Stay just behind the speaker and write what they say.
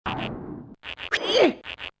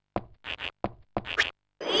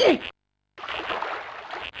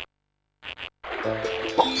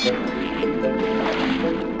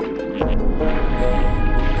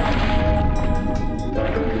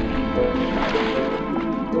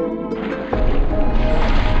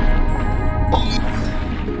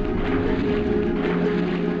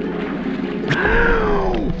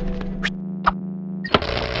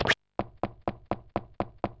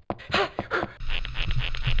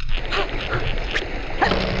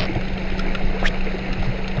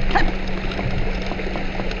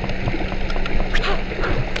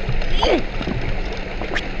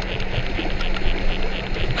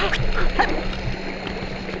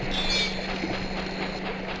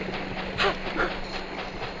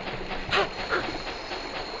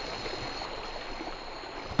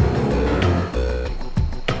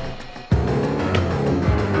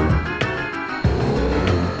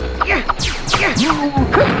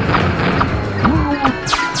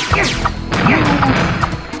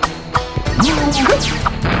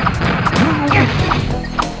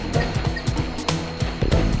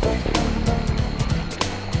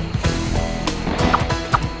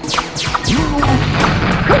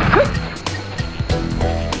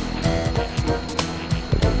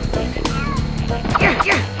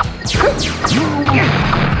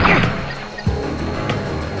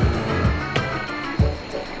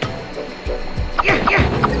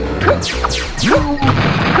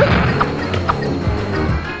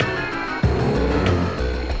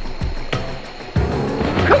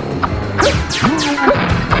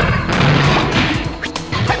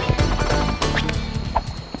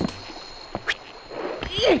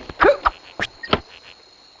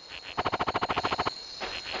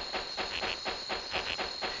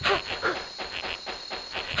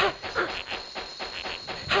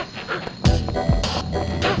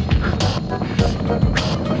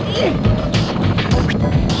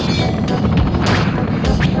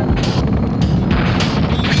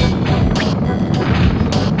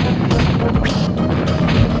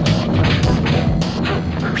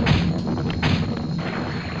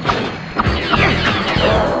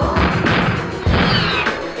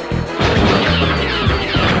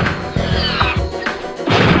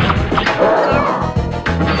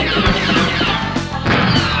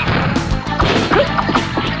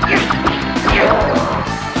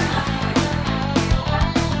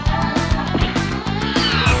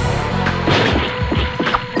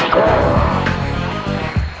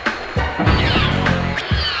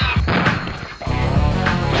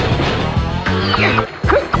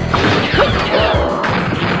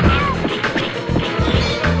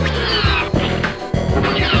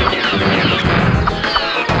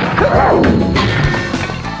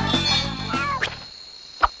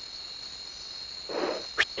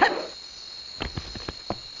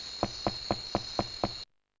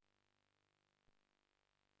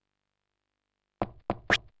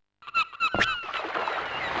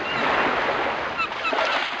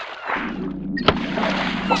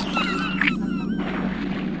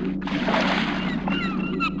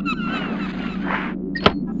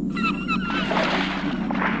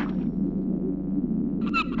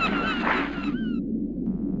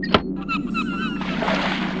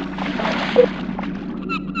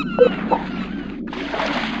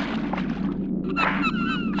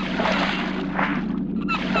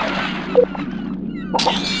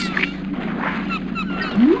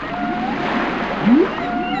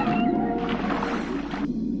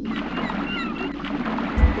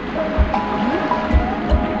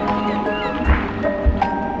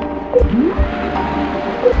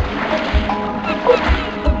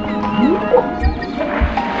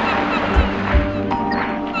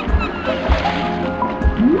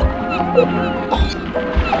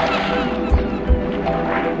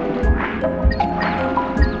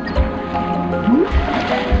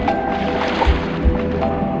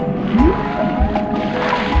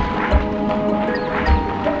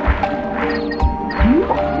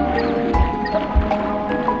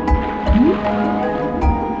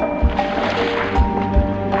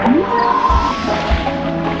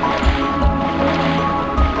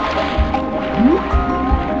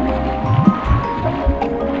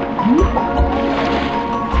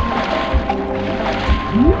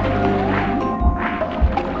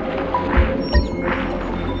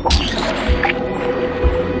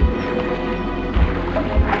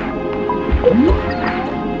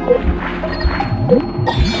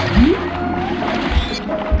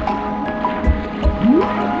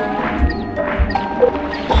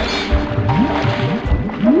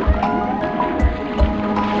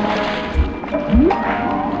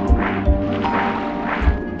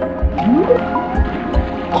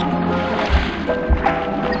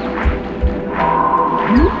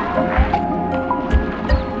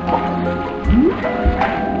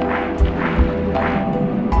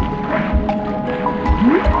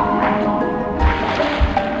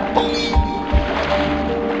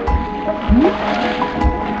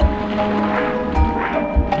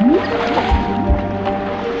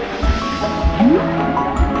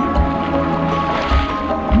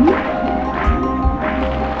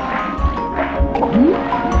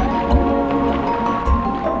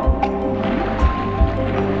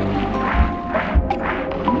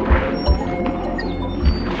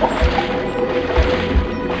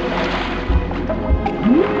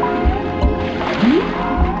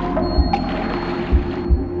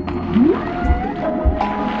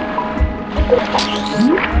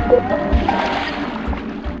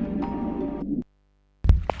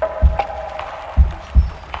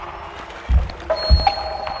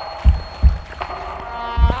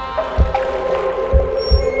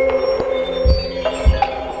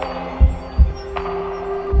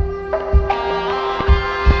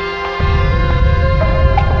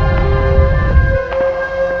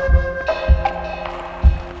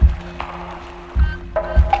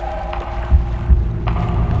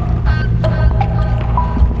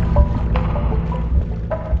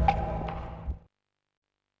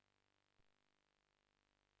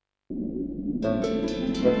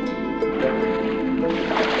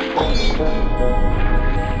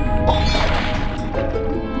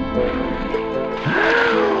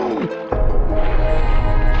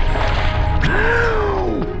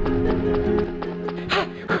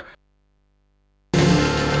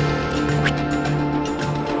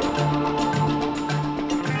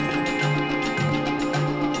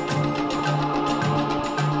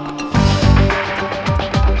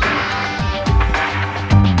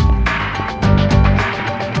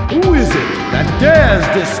Dares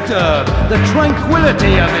disturb the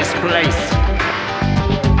tranquility of this place?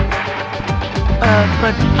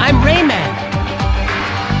 But I'm Rayman.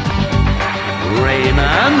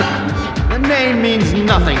 Rayman? The name means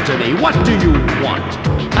nothing to me. What do you want?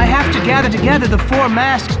 I have to gather together the 4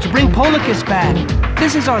 masks to bring Polycus back.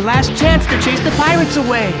 This is our last chance to chase the pirates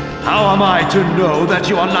away. How am I to know that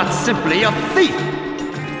you are not simply a thief?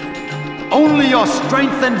 Only your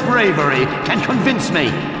strength and bravery can convince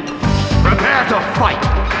me. Prepare to fight!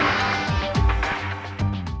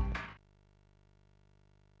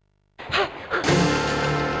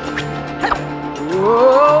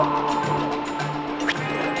 Whoa!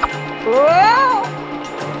 Whoa!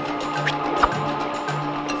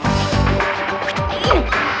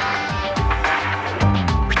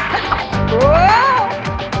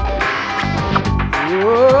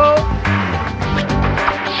 Whoa!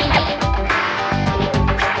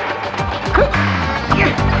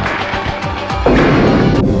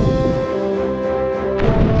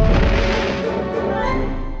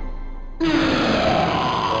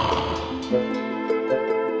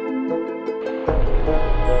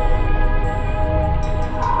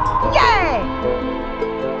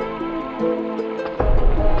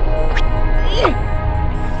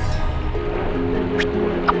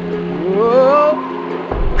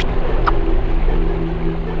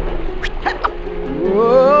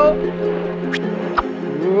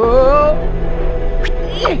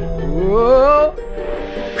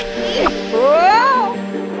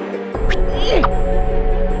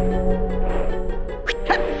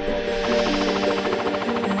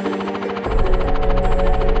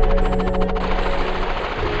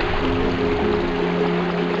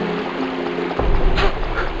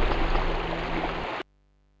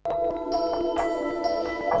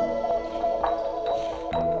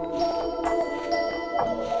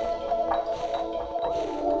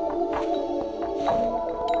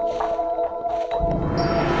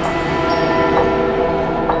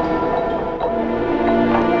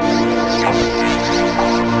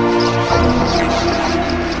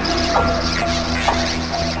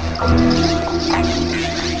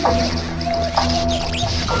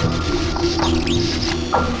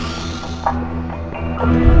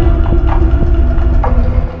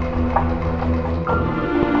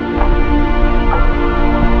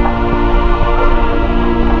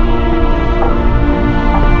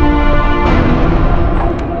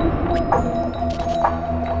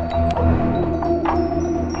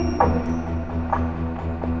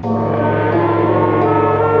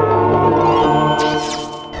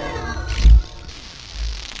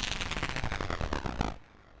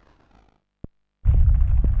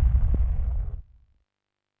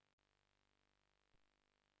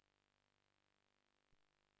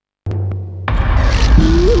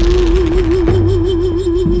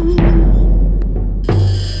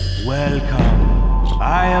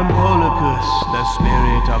 The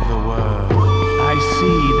spirit of the world. I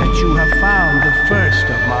see that you have found the first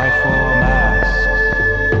of my 4 masks.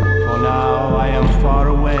 For now I am far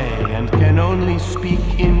away and can only speak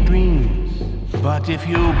in dreams. But if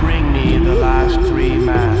you bring me the last 3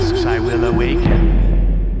 masks, I will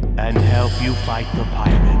awaken and help you fight the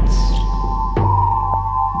pirates.